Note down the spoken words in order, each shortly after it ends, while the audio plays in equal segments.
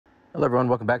Hello everyone,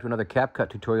 welcome back to another Capcut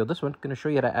tutorial. This one, I'm going to show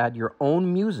you how to add your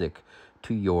own music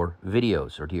to your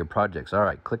videos or to your projects. All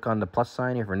right, click on the plus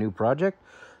sign here for a new project.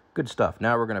 Good stuff.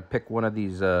 Now we're going to pick one of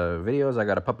these videos. I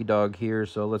got a puppy dog here,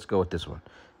 so let's go with this one.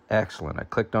 Excellent. I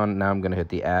clicked on it. Now I'm going to hit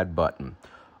the add button.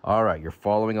 All right, you're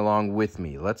following along with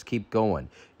me. Let's keep going.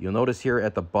 You'll notice here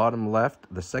at the bottom left,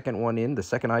 the second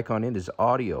icon in is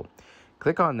audio.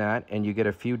 Click on that and you get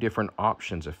a few different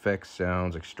options: effects,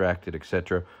 sounds, extracted,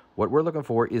 etc. What we're looking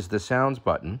for is the sounds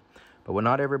button, but what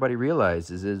not everybody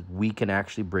realizes is we can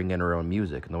actually bring in our own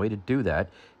music. And the way to do that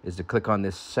is to click on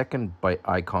this second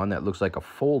icon that looks like a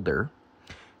folder.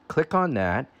 Click on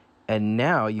that, and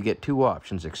now you get two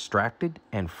options: extracted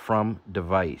and from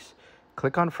device.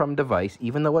 Click on from device.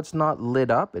 Even though it's not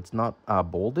lit up, it's not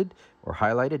bolded or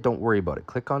highlighted, don't worry about it.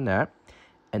 Click on that.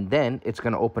 And then it's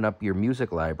going to open up your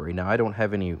music library. Now, I don't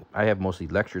have any, I have mostly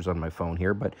lectures on my phone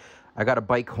here, but I got a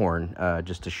bike horn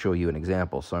just to show you an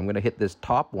example. So I'm going to hit this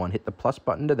top one, hit the plus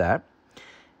button to that.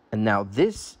 And now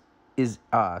this is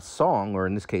a song, or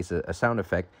in this case, a sound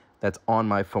effect that's on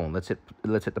my phone. Let's hit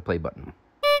the play button.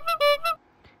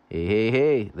 Hey, hey,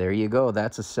 hey, there you go.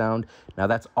 That's a sound. Now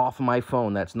that's off my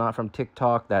phone. That's not from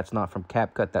TikTok. That's not from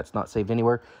Capcut. That's not saved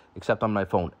anywhere except on my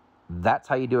phone. That's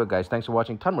how you do it, guys. Thanks for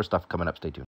watching. Ton more stuff coming up. Stay tuned.